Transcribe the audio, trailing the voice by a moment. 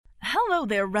Hello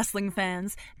there, wrestling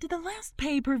fans. Did the last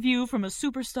pay-per-view from a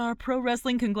superstar pro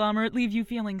wrestling conglomerate leave you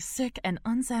feeling sick and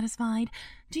unsatisfied?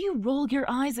 Do you roll your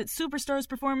eyes at superstars'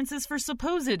 performances for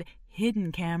supposed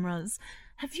hidden cameras?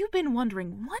 Have you been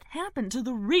wondering what happened to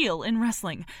the real in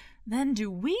wrestling? Then do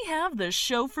we have the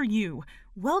show for you.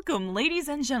 Welcome, ladies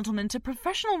and gentlemen, to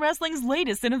professional wrestling's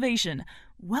latest innovation.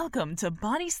 Welcome to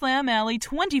Body Slam Alley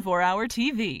 24-Hour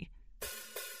TV.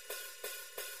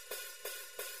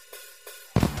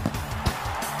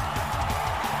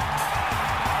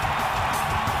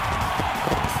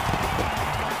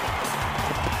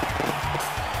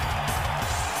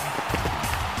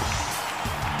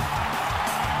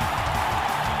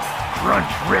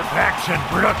 Crunch Rip Action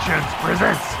Productions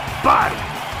presents Body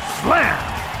Slam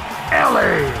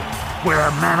Alley, where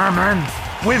men are men,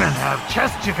 women have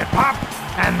chests you could pop,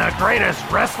 and the greatest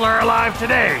wrestler alive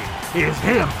today is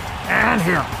him, and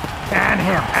him, and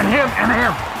him, and him, and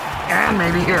him, and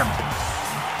maybe him.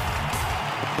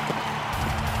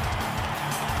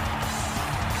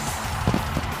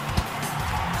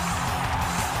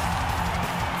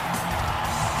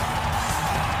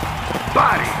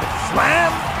 Body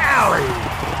Slam Alley,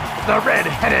 the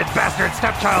red-headed bastard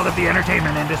stepchild of the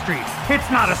entertainment industry. It's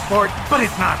not a sport, but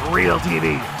it's not real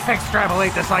TV.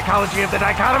 Extrapolate the psychology of the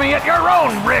dichotomy at your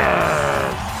own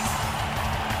risk.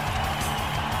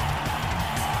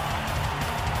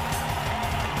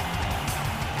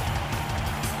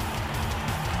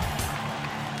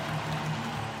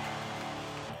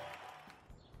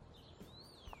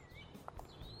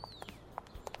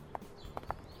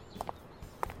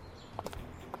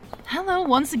 Hello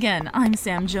once again, I'm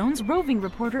Sam Jones, roving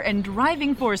reporter and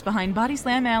driving force behind Body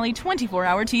Slam Alley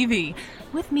 24-Hour TV.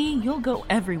 With me, you'll go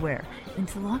everywhere.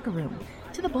 Into the locker room,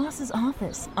 to the boss's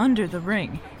office, under the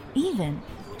ring, even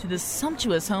to the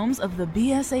sumptuous homes of the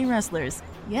BSA wrestlers.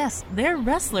 Yes, they're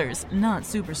wrestlers, not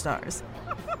superstars.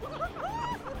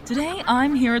 Today,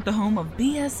 I'm here at the home of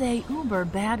BSA uber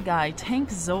bad guy Tank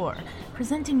Zor,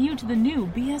 presenting you to the new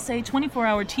BSA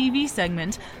 24-Hour TV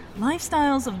segment,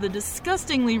 Lifestyles of the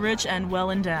Disgustingly Rich and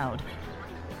Well-Endowed.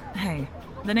 Hey,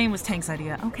 the name was Tank's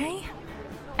idea, okay?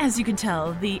 As you can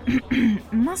tell, the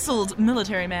muscled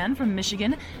military man from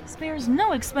Michigan spares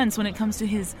no expense when it comes to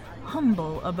his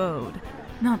humble abode.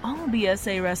 Not all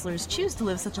BSA wrestlers choose to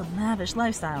live such a lavish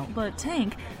lifestyle, but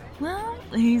Tank, well,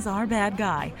 he's our bad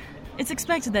guy. It's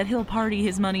expected that he'll party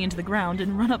his money into the ground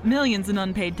and run up millions in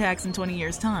unpaid tax in 20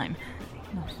 years' time.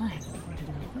 No, I have nothing to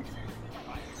do with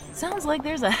it. Sounds like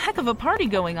there's a heck of a party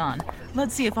going on.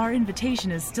 Let's see if our invitation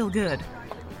is still good.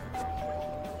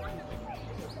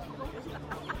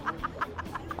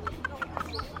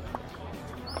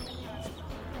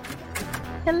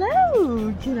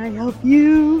 Hello, can I help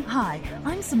you? Hi,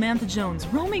 I'm Samantha Jones,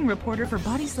 roaming reporter for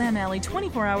Body Slam Alley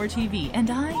 24-Hour TV, and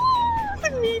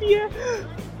The media!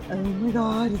 Oh my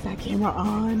god, is that camera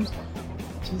on?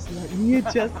 Just let me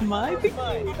adjust my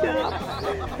bikini top.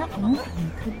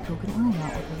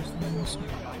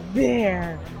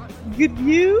 There. Good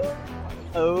view?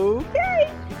 Okay.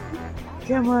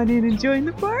 Come on in and join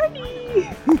the party.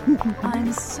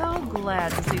 I'm so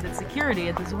glad to see that security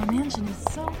at the Zor Mansion is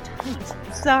so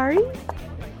tight. Sorry?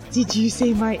 Did you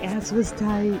say my ass was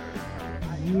tight?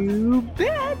 You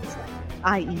bet.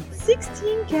 I eat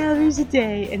 16 calories a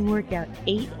day and work out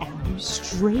 8 hours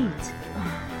straight.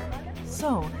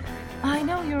 So, I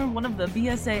know you're one of the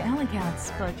BSA alley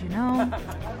cats, but you know,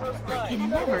 I can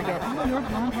never get all your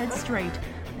blonde heads straight.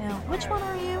 Now, which one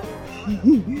are you?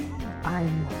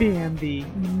 I'm Bambi.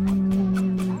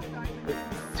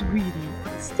 Sweetie,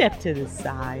 step to the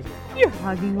side. You're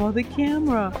hogging all the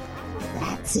camera.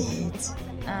 That's it.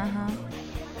 Uh-huh.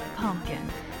 Pumpkin.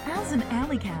 As an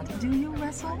alley cat, do you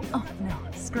wrestle? Oh, no,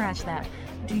 scratch that.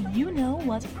 Do you know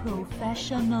what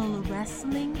professional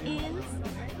wrestling is?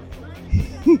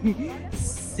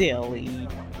 Silly.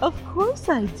 Of course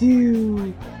I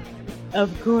do.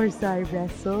 Of course I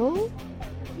wrestle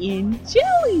in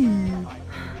jelly.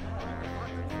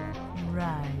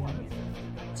 Right.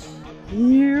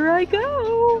 Here I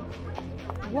go.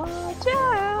 Watch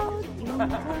out. You're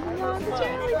coming on the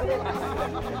jelly.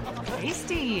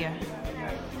 Tasty.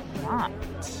 Not.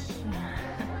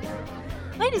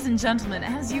 Ladies and gentlemen,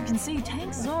 as you can see,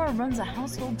 Tank Zor runs a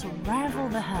household to rival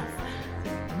the health.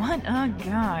 What a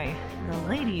guy. The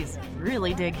ladies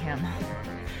really dig him.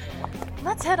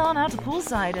 Let's head on out to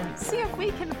poolside and see if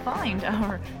we can find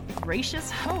our gracious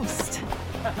host.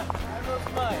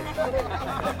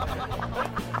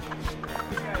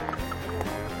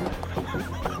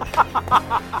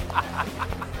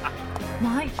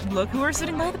 Why, look who are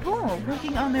sitting by the pool,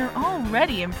 working on their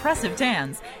already impressive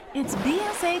tans. It's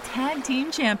BSA Tag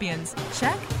Team Champions.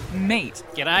 Check. Mate.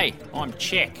 G'day, I'm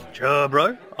Chick. Sure,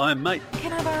 bro. I'm Mate.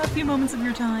 Can I borrow a few moments of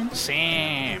your time?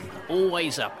 Sam,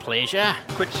 always a pleasure.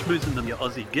 Quit schmoozing them, you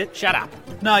Aussie git. Shut up.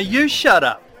 No, you shut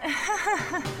up.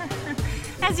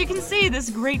 As you can see, this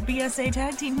great BSA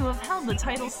tag team who have held the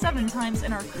title 7 times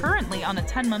and are currently on a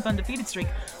 10-month undefeated streak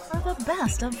are the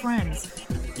best of friends.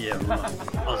 Yeah, right.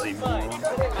 Aussie moron.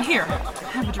 Here,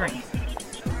 have a drink.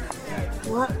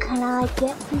 What can I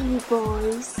get for you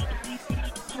boys?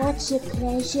 What's your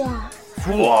pleasure?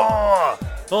 Whoa!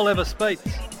 I'll have a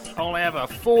Spates. I'll have a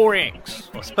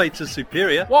 4X. Well, Spates is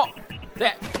superior. What?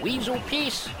 That weasel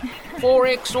piss?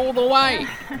 4X all the way.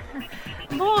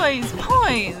 Boys,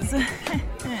 poise!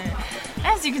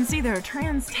 As you can see, their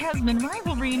trans-Tasman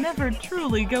rivalry never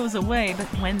truly goes away, but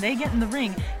when they get in the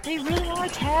ring, they really are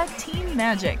tag team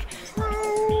magic.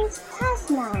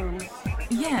 Tasman.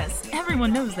 Yes,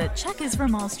 everyone knows that Chuck is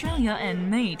from Australia and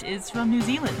Mate is from New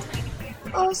Zealand.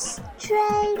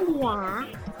 Australia.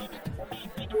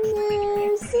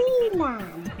 New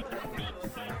Zealand.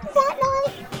 Is that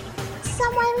like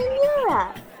somewhere in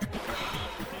Europe?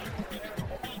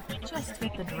 Just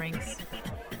get the drinks.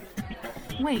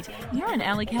 Wait, you're an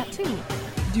alley cat too.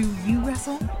 Do you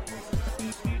wrestle?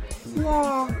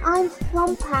 Yeah, I'm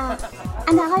Flumper,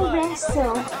 and I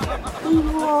wrestle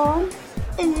in warm,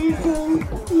 oozing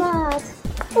mud.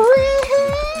 Woohoo!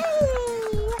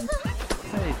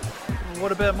 Hey,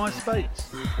 what about my Spates?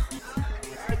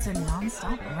 It's a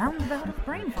non-stop roundabout of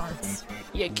brain farts.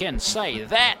 You can say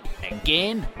that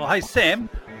again. Oh, hey, Sam,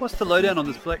 what's the lowdown on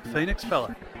this Black Phoenix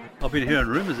fella? I've been hearing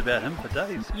rumours about him for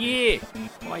days. Yeah,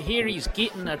 I hear he's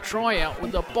getting a tryout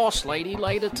with the boss lady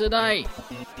later today.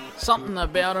 Something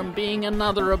about him being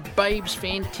another of Babe's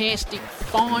fantastic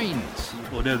finds.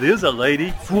 Well, now there's a lady.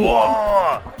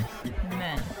 Whoa!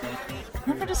 Men.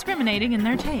 Never discriminating in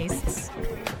their tastes.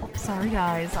 Sorry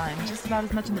guys, I'm just about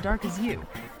as much in the dark as you.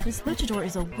 This luchador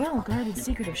is a well-guarded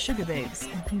secret of Sugar Babes,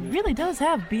 and he really does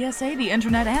have BSA, the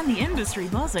internet, and the industry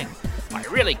buzzing. I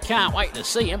really can't wait to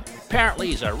see him. Apparently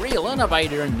he's a real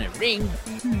innovator in the ring.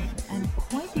 And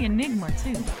quite the enigma,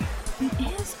 too. He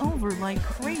is over like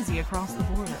crazy across the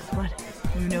border, but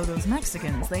you know those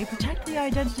Mexicans, they protect the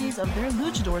identities of their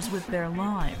luchadors with their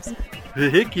lives.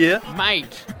 Heck yeah.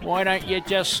 Mate, why don't you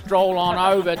just stroll on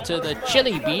over to the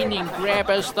chili bin and grab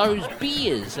us those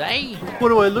beers, eh? What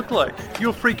do I look like?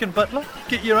 You're freaking butler?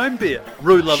 Get your own beer.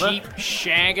 Rue lover. Cheap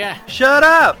shagger. Shut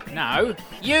up! No,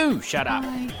 you shut up.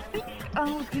 I think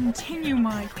I'll continue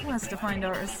my quest to find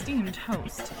our esteemed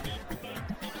host.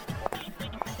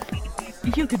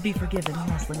 You could be forgiven,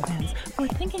 wrestling fans, for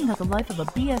thinking that the life of a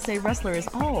BSA wrestler is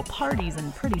all parties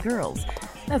and pretty girls.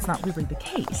 That's not really the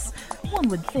case. One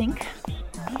would think,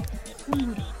 one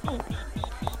would hope,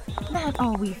 that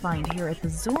all we find here at the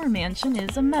Zor Mansion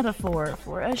is a metaphor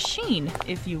for a sheen,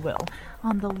 if you will,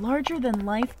 on the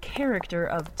larger-than-life character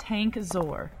of Tank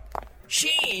Zor.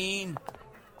 Sheen?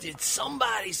 Did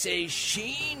somebody say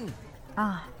Sheen?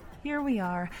 Ah, here we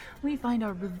are. We find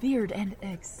our revered and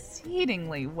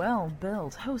exceedingly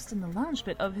well-built host in the lounge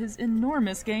pit of his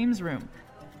enormous games room.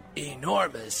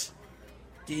 Enormous?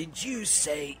 Did you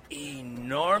say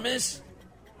enormous?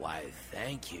 Why,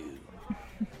 thank you.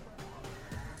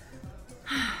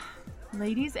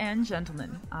 Ladies and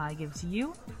gentlemen, I give to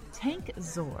you Tank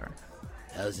Zor.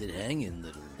 How's it hanging,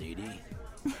 little lady?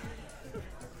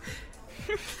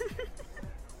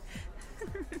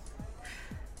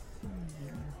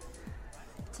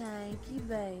 Tanky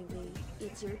baby,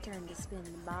 it's your turn to spin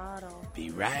the bottle. Be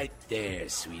right there,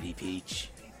 sweetie peach.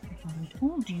 I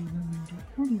told you,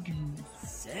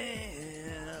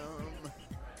 Sam.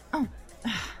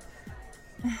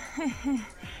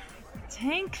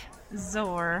 Tank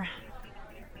Zor.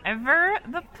 Ever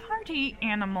the party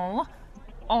animal.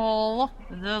 All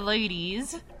the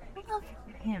ladies love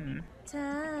him.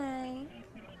 Tank.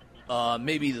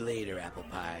 Maybe later, Apple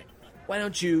Pie. Why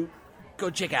don't you go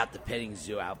check out the petting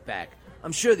zoo out back?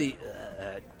 I'm sure the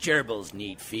gerbils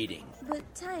need feeding. But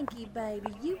Tanky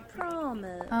baby, you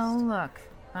promised. Oh, look.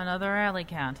 Another alley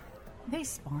cat. They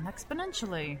spawn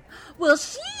exponentially. Well,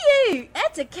 shoot!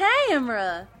 That's a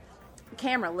camera. The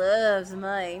camera loves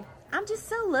me. I'm just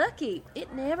so lucky.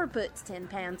 It never puts 10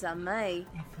 pounds on me.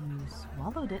 If you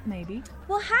swallowed it, maybe.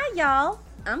 Well, hi, y'all.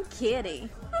 I'm Kitty.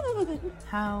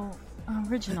 How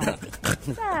original.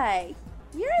 Say,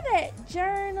 you're that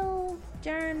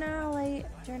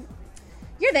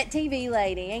you're that TV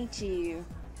lady, ain't you?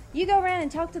 You go around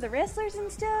and talk to the wrestlers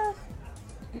and stuff?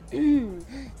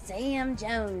 Sam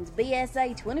Jones,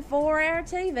 BSA 24-hour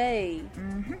TV.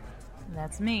 Mm-hmm.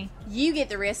 That's me. You get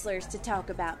the wrestlers to talk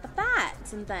about the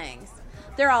fights and things.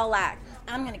 They're all like,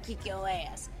 I'm gonna kick your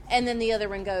ass, And then the other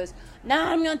one goes, "No,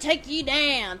 I'm going to take you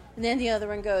down." And then the other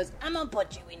one goes, "I'm going to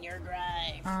put you in your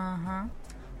grave." Uh-huh.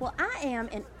 Well, I am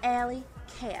an alley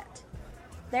cat.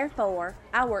 Therefore,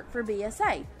 I work for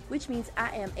BSA, which means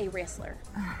I am a wrestler.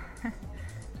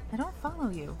 I don't follow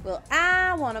you. Well,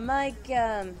 I want to make,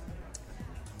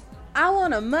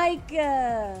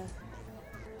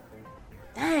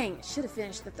 dang, should have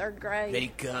finished the 3rd grade.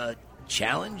 Make a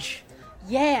challenge?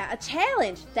 Yeah, a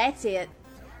challenge. That's it.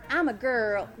 I'm a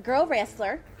girl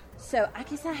wrestler, so I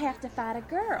guess I have to fight a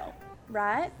girl,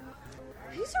 right?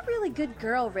 Who's a really good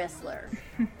girl wrestler?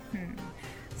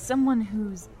 Someone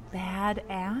who's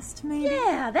badass, maybe?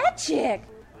 Yeah, that chick.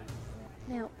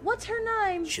 Now, what's her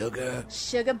name? Sugar?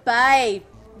 Sugar Babe.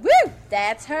 Woo!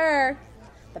 That's her.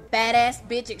 The badass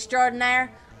bitch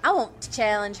extraordinaire. I want to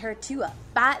challenge her to a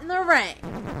fight in the ring.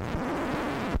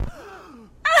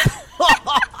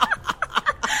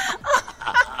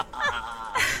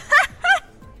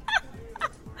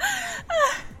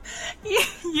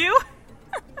 You?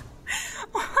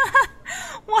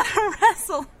 Want to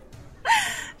wrestle?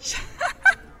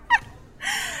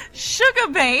 Sugar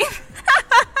Babe?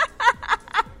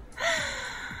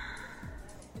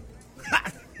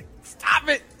 Stop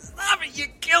it! Stop it! You're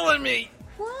killing me!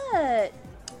 What?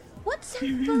 What's so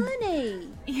funny?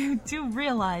 You do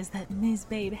realize that Ms.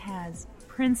 Babe has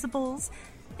principles?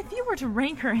 If you were to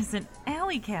rank her as an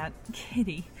alley cat,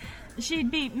 Kitty, she'd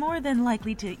be more than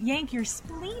likely to yank your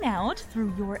spleen out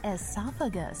through your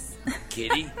esophagus.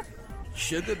 Kitty,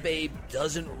 Sugar Babe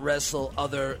doesn't wrestle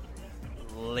other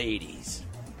ladies.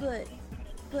 But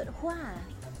why?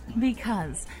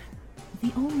 Because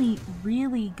the only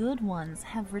really good ones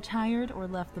have retired or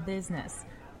left the business.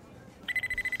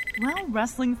 Well,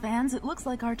 wrestling fans, it looks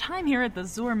like our time here at the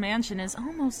Zor Mansion is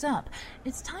almost up.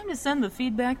 It's time to send the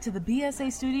feedback to the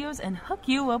BSA studios and hook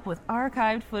you up with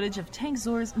archived footage of Tank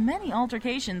Zor's many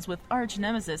altercations with arch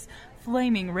nemesis,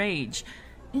 Flaming Rage.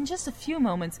 In just a few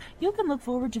moments, you can look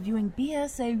forward to viewing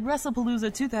BSA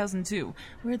WrestlePalooza 2002,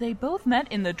 where they both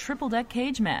met in the triple deck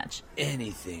cage match.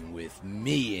 Anything with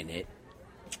me in it,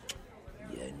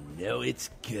 you know it's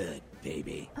good,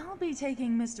 baby. I'll be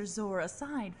taking Mr. Zor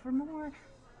aside for more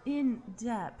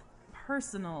in-depth,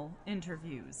 personal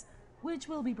interviews, which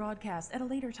will be broadcast at a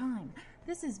later time.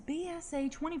 This is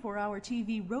BSA 24-hour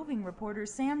TV roving reporter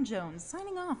Sam Jones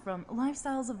signing off from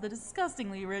Lifestyles of the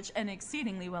Disgustingly Rich and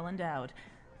Exceedingly Well-Endowed.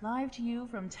 Live to you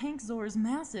from Tank Zor's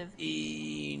massive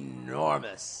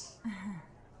Enormous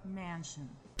mansion.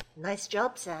 Nice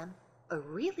job, Sam. A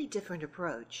really different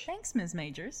approach. Thanks, Ms.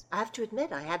 Majors. I have to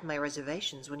admit I had my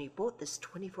reservations when you brought this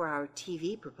 24-hour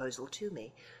TV proposal to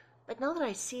me. But now that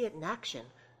I see it in action,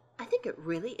 I think it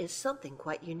really is something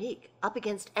quite unique, up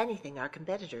against anything our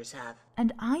competitors have.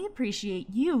 And I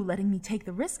appreciate you letting me take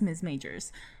the risk, Ms.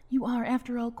 Majors. You are,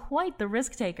 after all, quite the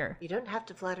risk taker. You don't have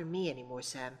to flatter me anymore,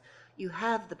 Sam. You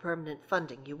have the permanent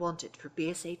funding you wanted for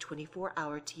BSA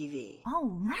 24-hour TV. All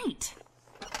right.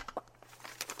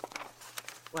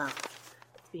 Well,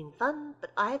 it's been fun,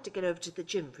 but I have to get over to the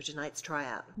gym for tonight's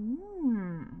tryout.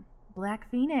 Black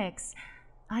Phoenix.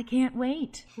 I can't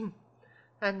wait.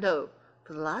 And no,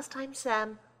 for the last time,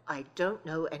 Sam, I don't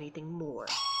know anything more.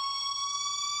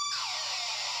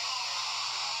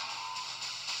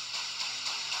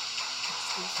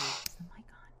 Excuse me. Oh my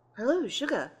God. Hello,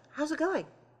 Sugar. How's it going?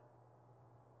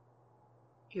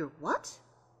 Your what?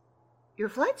 Your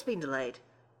flight's been delayed.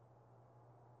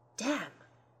 Damn.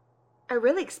 I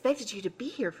really expected you to be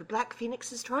here for Black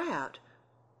Phoenix's tryout.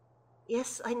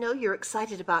 Yes, I know you're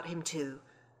excited about him too.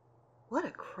 What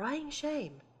a crying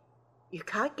shame. You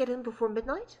can't get in before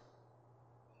midnight?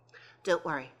 Don't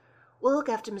worry. We'll look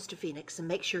after Mr. Phoenix and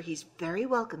make sure he's very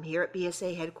welcome here at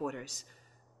BSA headquarters.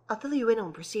 I'll fill you in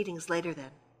on proceedings later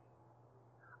then.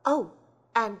 Oh,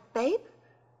 and Babe?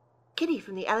 Kitty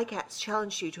from the Alley Cats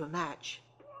challenged you to a match.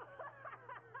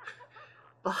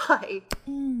 Bye.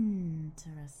 Interesting.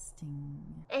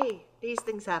 Hey, these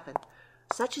things happen.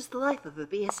 Such is the life of a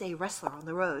BSA wrestler on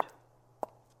the road.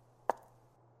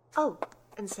 Oh,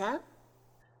 and Sam?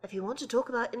 If you want to talk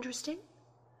about interesting,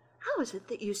 how is it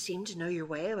that you seem to know your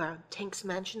way around Tank's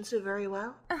mansion so very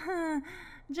well?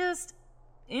 Just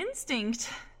instinct.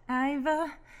 I've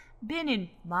been in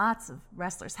lots of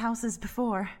wrestlers' houses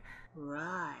before.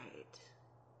 Right.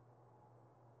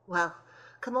 Well,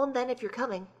 come on then if you're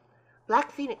coming.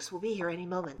 Black Phoenix will be here any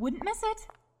moment. Wouldn't miss it.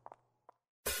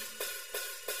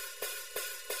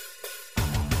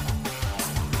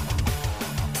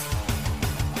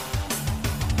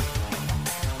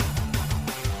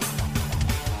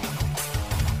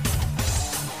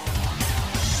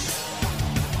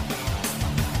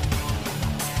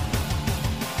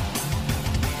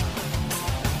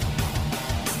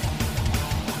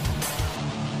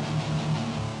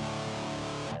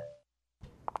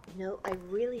 I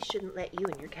really shouldn't let you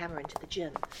and your camera into the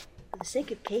gym. For the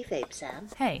sake of kayfabe, Sam.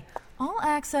 Hey, all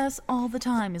access all the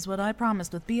time is what I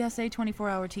promised with BSA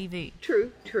 24-hour TV.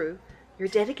 True. Your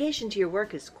dedication to your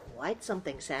work is quite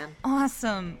something, Sam.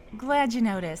 Awesome. Glad you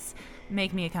notice.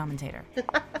 Make me a commentator.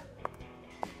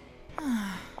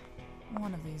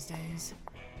 One of these days.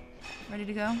 Ready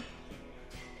to go?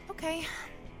 Okay.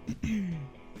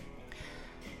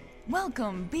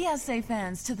 Welcome, BSA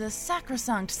fans, to the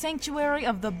sacrosanct sanctuary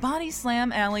of the Body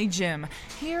Slam Alley Gym.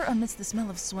 Here, amidst the smell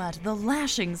of sweat, the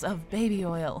lashings of baby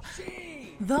oil,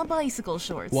 the bicycle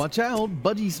shorts, Watch out,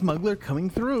 budgie smuggler coming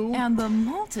through. and the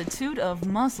multitude of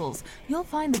muscles, you'll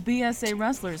find the BSA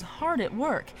wrestlers hard at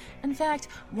work. In fact,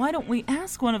 why don't we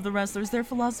ask one of the wrestlers their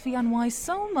philosophy on why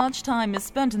so much time is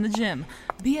spent in the gym?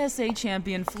 BSA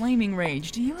champion Flaming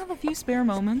Rage, do you have a few spare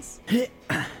moments?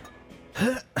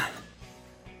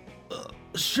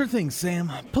 Sure thing, Sam.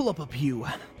 Pull up a pew.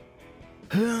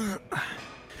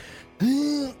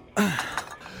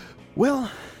 Well,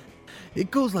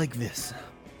 it goes like this.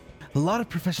 A lot of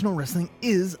professional wrestling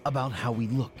is about how we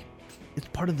look. It's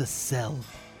part of the sell.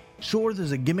 Sure,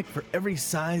 there's a gimmick for every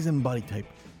size and body type,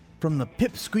 from the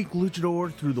pipsqueak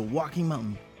luchador through the walking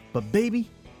mountain. But baby,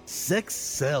 sex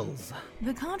sells.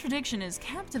 The contradiction is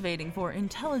captivating for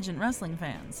intelligent wrestling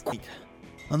fans. Right.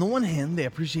 On the one hand, they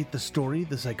appreciate the story,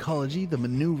 the psychology, the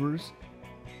maneuvers,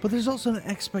 but there's also an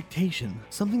expectation,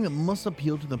 something that must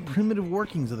appeal to the primitive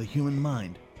workings of the human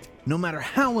mind, no matter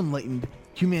how enlightened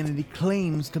humanity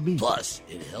claims to be. Plus,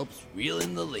 it helps reel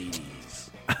in the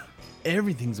ladies.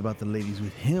 Everything's about the ladies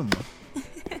with him.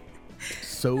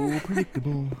 So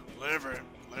predictable. Delivery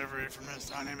from Miss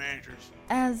Honey Majors.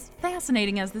 As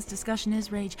fascinating as this discussion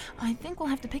is, Rage, I think we'll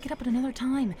have to pick it up at another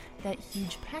time. That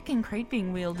huge packing crate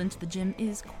being wheeled into the gym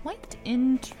is quite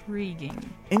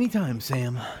intriguing. Anytime,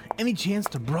 Sam. Any chance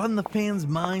to broaden the fans'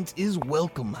 minds is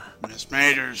welcome. Miss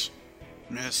Majors.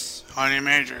 Miss Honey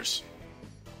Majors.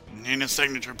 Need a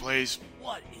signature, please.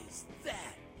 What is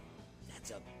that?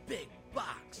 That's a big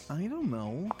box. I don't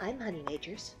know. I'm Honey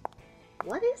Majors.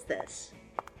 What is this?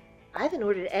 I haven't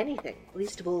ordered anything,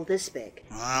 least of all this big.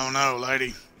 I don't know,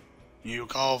 lady. You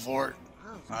call for it.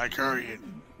 I curry it.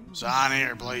 Sign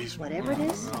here, please. Whatever it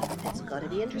is, it's gotta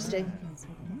be interesting.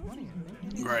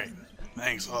 Great.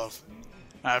 Thanks, love.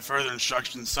 I have further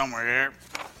instructions somewhere here.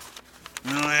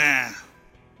 Oh, yeah.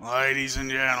 Ladies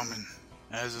and gentlemen,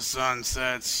 as the sun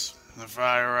sets, the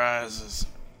fire rises.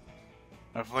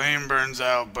 A flame burns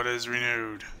out but is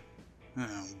renewed.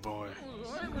 Oh, boy.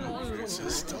 This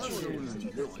is stuff.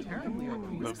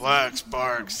 The black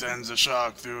spark sends a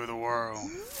shock through the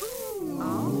world.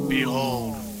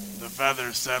 Behold, the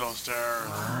feather settles to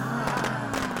earth.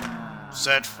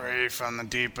 Set free from the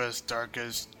deepest,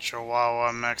 darkest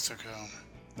Chihuahua, Mexico.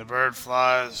 The bird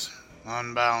flies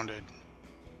unbounded.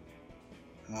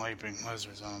 Leaping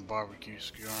lizards on a barbecue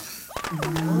skewer.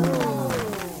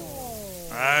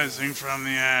 Rising from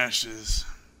the ashes,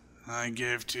 I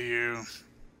give to you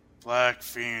Black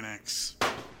Phoenix.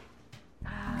 You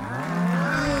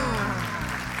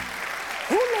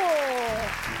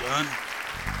done?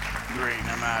 Great,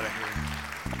 I'm out of here.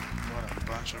 What a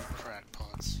bunch of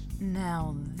crackpots.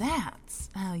 Now that's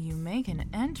how you make an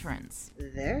entrance.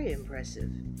 Very impressive.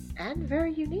 And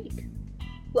very unique.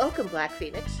 Welcome, Black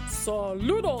Phoenix.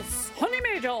 Saludos, Honey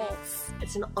Majors!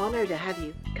 It's an honor to have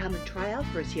you come and try out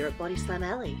for us here at Body Slam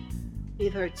Alley.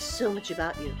 We've heard so much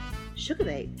about you.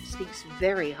 Sugarbabe speaks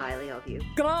very highly of you.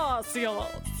 Gracias!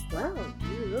 Well,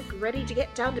 you look ready to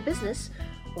get down to business.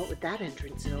 What with that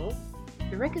entrance and all?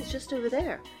 The reckon's just over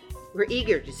there. We're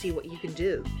eager to see what you can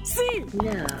do. See!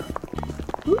 Now,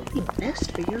 who'd be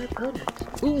best for your opponent?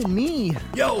 Ooh, me!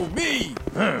 Yo, me!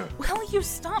 Will you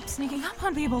stop sneaking up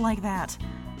on people like that?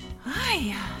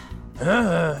 Ay.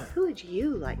 Who would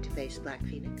you like to face, Black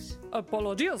Phoenix?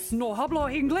 Apologies, no hablo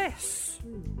inglés.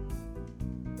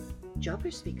 Jobber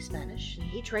speaks Spanish, and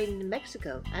he trained in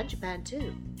Mexico and Japan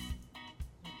too.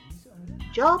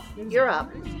 Job, you're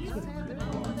up.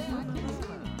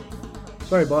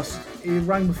 Sorry, boss. He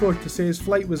rang before to say his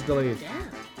flight was delayed.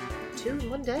 Damn, 2 in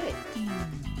 1 day.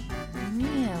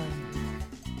 Really?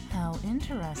 How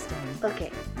interesting.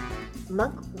 Okay,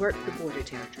 Monk worked the border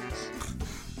territories.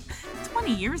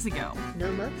 20 years ago.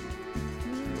 No Monk?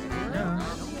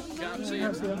 Can't see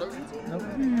him.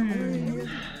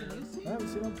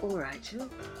 All right.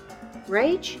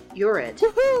 Rage, you're it.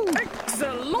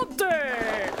 Excelente!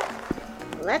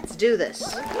 Let's do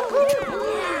this.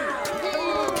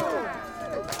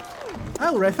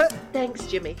 I'll ref it. Thanks,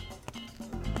 Jimmy.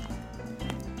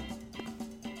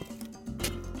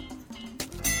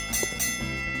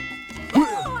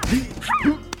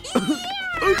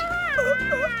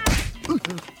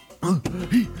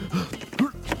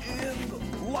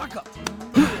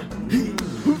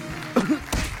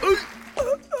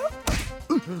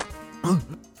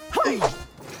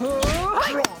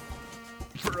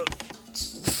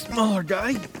 smaller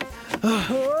guy.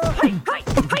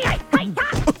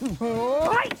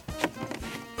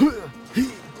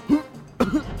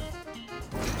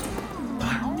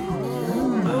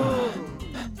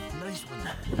 Nice one.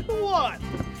 What?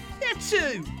 That's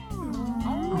two.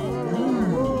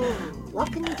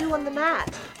 What can you do on the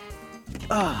mat?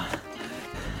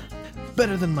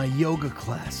 Better than my yoga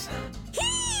class.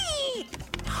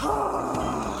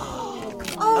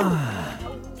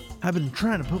 I've been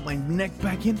trying to put my neck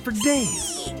back in for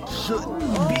days. Should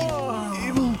be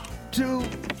able to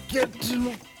get to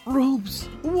the ropes.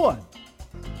 1,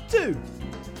 2,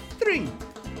 3,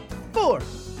 4,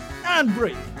 and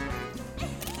break.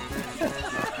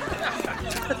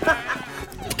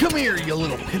 Come here, you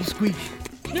little pipsqueak.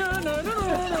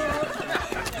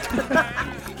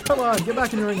 Come on, get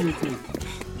back in the ring, you two.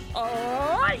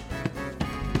 Alright!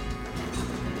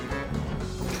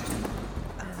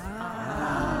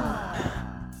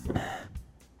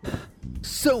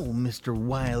 So, Mr.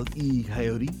 Wild E.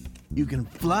 Coyote, you can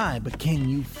fly, but can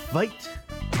you fight?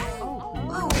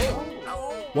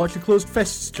 Watch your closed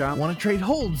fists, champ. Want to trade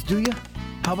holds, do you?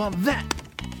 How about that?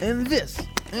 And this?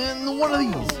 And one of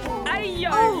these? ¡Ay,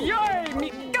 ay, ay! ¡Mi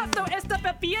gato está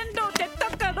bebiendo de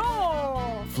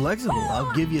tocador! Flexible,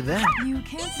 I'll give you that. You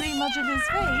can't see much of his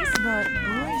face, but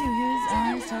boy do his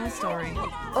eyes tell a story.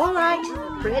 All right,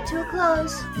 bring it to a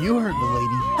close. You heard the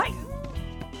lady.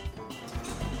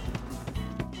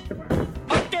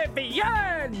 ¡Que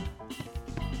bien!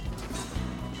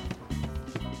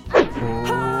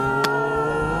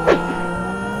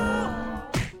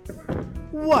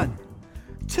 1,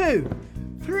 2,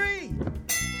 3.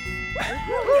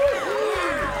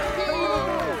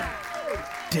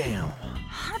 Damn.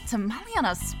 Hot tamale on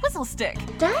a swizzle stick.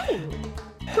 Dang!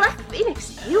 Black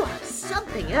Phoenix, you are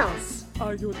something else.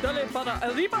 Ayúdale para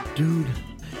arriba. Dude,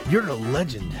 you're a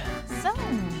legend. So,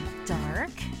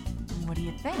 Dark, what do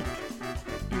you think?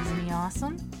 Isn't he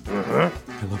awesome? I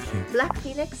love you. Black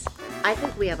Phoenix, I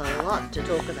think we have a lot to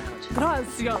talk about.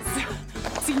 Gracias,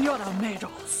 Señora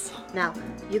Meadows. Now,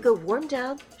 you go warm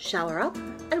down, shower up,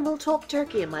 and we'll talk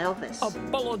turkey in my office.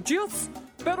 Apologies,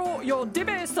 pero yo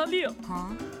debe salir.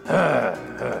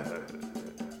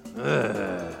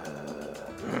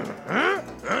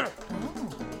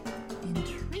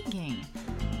 Intriguing.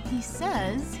 He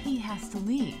says he has to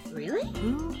leave. Really?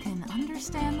 Who can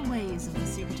understand the ways of the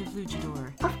secretive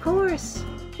luchador? Of course.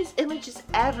 His image is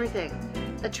everything.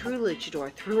 A true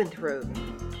luchador through and through.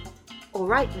 All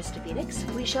right, Mr. Phoenix,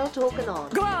 we shall talk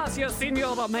anon. Gracias,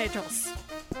 Señora Meadows.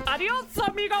 Adios,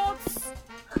 amigos.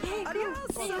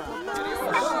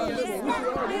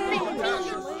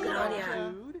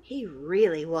 He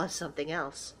really was something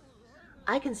else.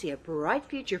 I can see a bright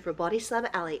future for Body Slam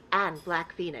Alley and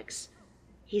Black Phoenix.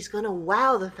 He's gonna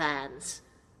wow the fans.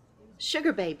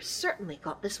 Sugar Babe certainly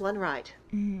got this one right.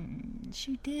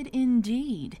 She did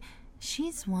indeed.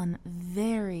 She's one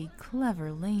very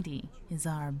clever lady, is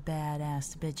our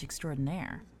badass bitch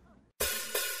extraordinaire.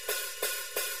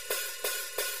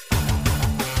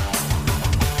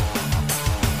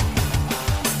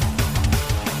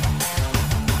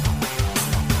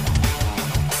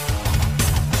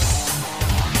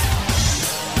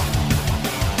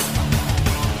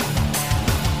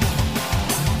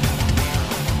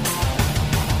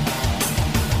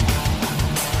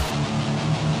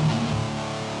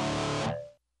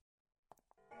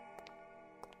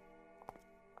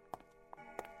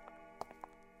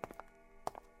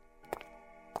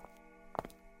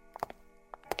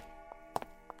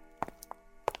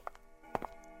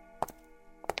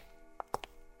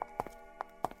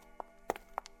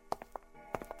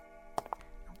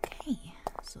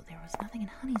 So there was nothing in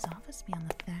Honey's office beyond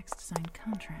the faxed signed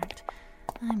contract.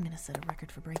 I'm gonna set a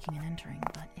record for breaking and entering,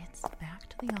 but it's back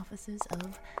to the offices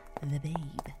of the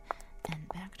Babe, and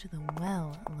back to the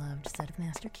well-loved set of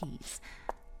master keys.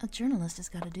 A journalist has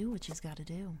got to do what she's got to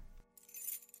do.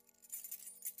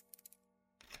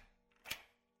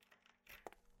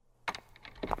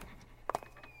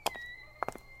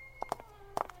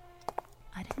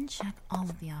 I didn't check all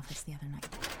of the office the other night.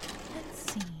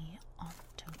 Let's see.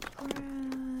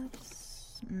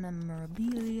 Autographs,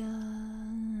 memorabilia.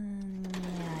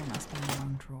 Yeah, I must be in the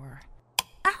wrong drawer.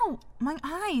 Ow! My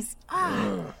eyes!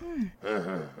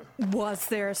 Was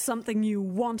there something you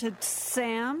wanted,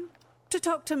 Sam? To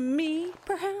talk to me,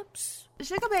 perhaps?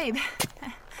 Sugar Babe,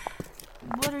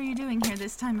 what are you doing here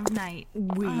this time of night?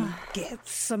 We get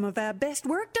some of our best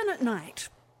work done at night.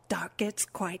 Doc gets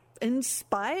quite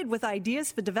inspired with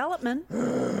ideas for development.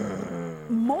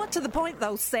 More to the point,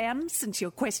 though, Sam, since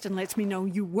your question lets me know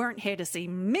you weren't here to see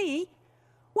me.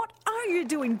 What are you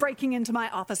doing breaking into my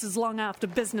offices long after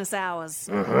business hours?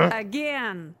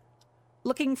 Again.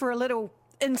 Looking for a little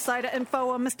insider info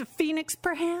on Mr. Phoenix,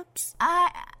 perhaps?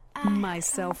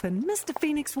 Myself and Mr.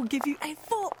 Phoenix will give you a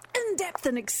full, in-depth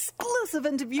and exclusive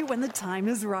interview when the time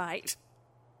is right.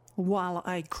 While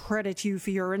I credit you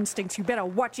for your instincts, you better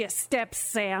watch your steps,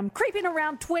 Sam. Creeping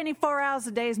around 24 hours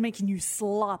a day is making you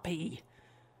sloppy.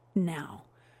 Now,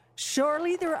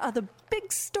 surely there are other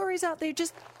big stories out there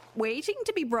just waiting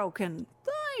to be broken.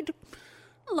 I'd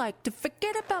like to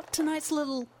forget about tonight's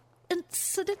little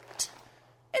incident.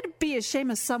 It'd be a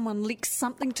shame if someone leaks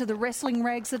something to the wrestling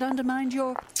rags that undermined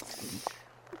your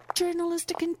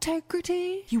journalistic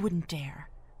integrity. You wouldn't dare.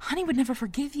 Honey would never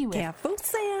forgive you if... Careful,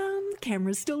 Sam.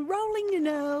 Camera's still rolling, you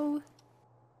know.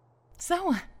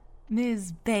 So,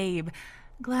 Ms. Babe,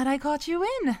 glad I caught you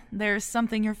in. There's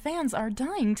something your fans are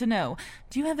dying to know.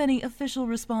 Do you have any official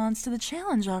response to the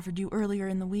challenge offered you earlier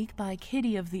in the week by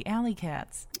Kitty of the Alley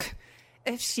Cats?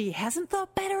 If she hasn't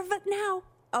thought better of it now,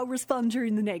 I'll respond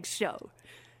during the next show.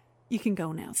 You can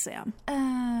go now, Sam.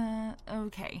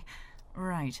 Okay.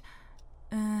 Right.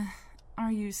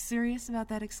 Are you serious about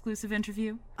that exclusive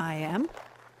interview? I am.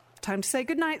 Time to say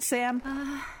goodnight, Sam.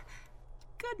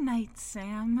 Good night,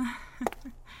 Sam.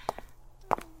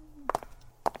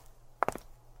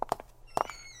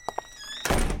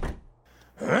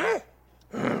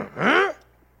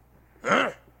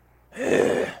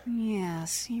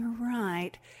 Yes, you're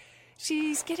right.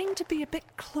 She's getting to be a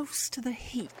bit close to the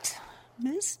heat.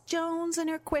 Miss Jones, in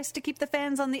her quest to keep the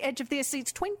fans on the edge of their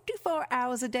seats 24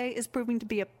 hours a day, is proving to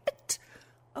be a bit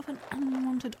of an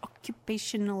unwanted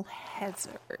occupational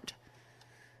hazard.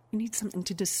 We need something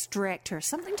to distract her,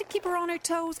 something to keep her on her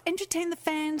toes, entertain the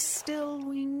fans. Still,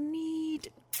 we need...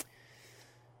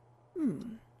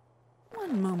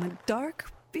 One moment,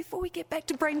 Dark. Before we get back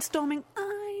to brainstorming,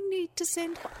 I need to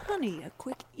send Honey a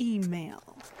quick email.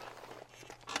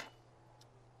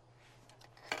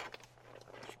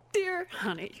 Dear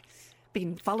Honey,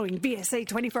 been following BSA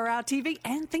 24-hour TV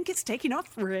and think it's taking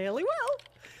off really well.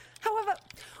 However,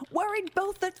 worried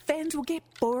both that fans will get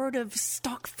bored of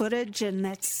stock footage and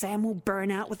that Sam will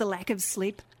burn out with the lack of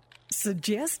sleep.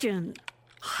 Suggestion: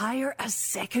 hire a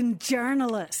second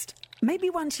journalist. Maybe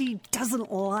one she doesn't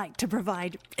like, to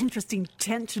provide interesting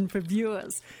tension for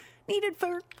viewers. Needed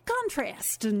for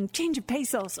contrast and change of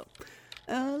pace also.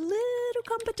 A little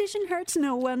competition hurts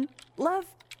no one. Love,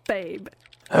 Babe.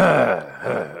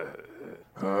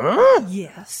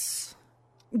 Yes.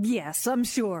 Yes, I'm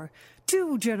sure.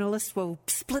 Two journalists will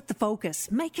split the focus,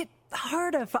 make it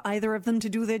harder for either of them to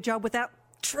do their job without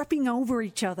tripping over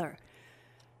each other.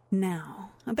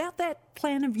 Now, about that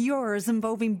plan of yours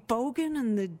involving Bogan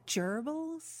and the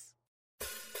gerbils?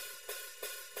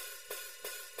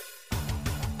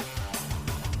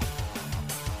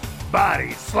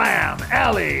 Body Slam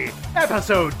Alley,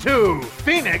 Episode 2,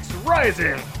 Phoenix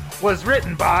Rising, was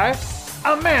written by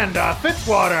Amanda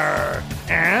Fitzwater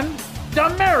and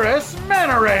Damaris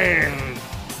Mannering.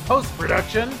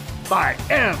 Post-production by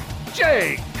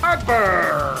M.J.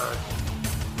 Cogburn.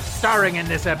 Starring in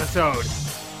this episode,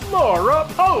 Laura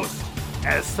Post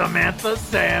as Samantha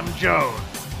Sam Jones,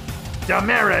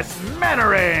 Damaris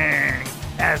Mannering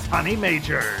as Honey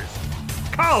Majors,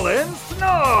 Colin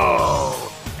Snow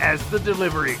as the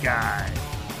delivery guy,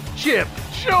 Chip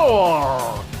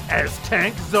Joel as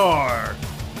Tank Zor,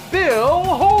 Bill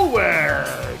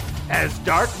Holweg as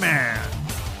Darkman,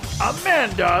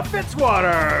 Amanda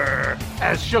Fitzwater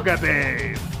as Sugar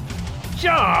Babe,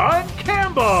 John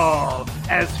Campbell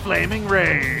as Flaming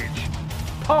Rage,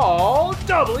 Paul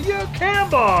W.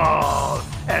 Campbell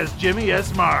as Jimmy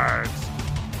S. Marks,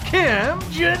 Kim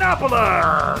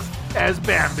Giannopoulos as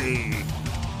Bambi,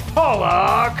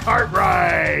 Paula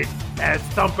Cartwright as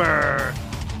Thumper,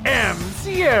 M.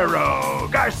 Sierra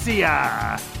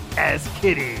Garcia as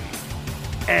Kitty,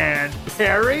 and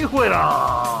Perry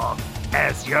Whittle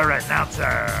as your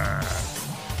announcer.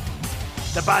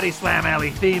 The Body Slam Alley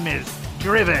theme is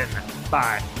driven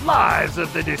by Lives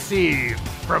of the Deceived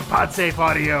from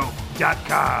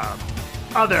PodSafeAudio.com.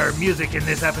 Other music in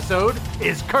this episode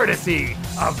is courtesy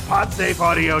of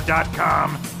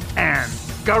PodSafeAudio.com and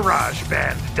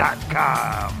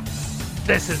GarageBand.com.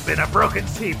 This has been a Broken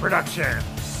Sea production.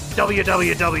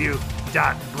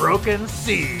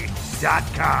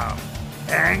 www.brokensea.com.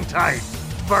 Hang tight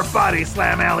for Body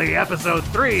Slam Alley Episode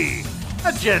 3,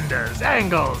 Agendas,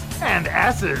 Angles, and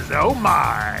Asses, oh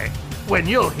my, when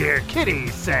you'll hear Kitty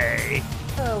say,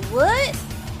 What?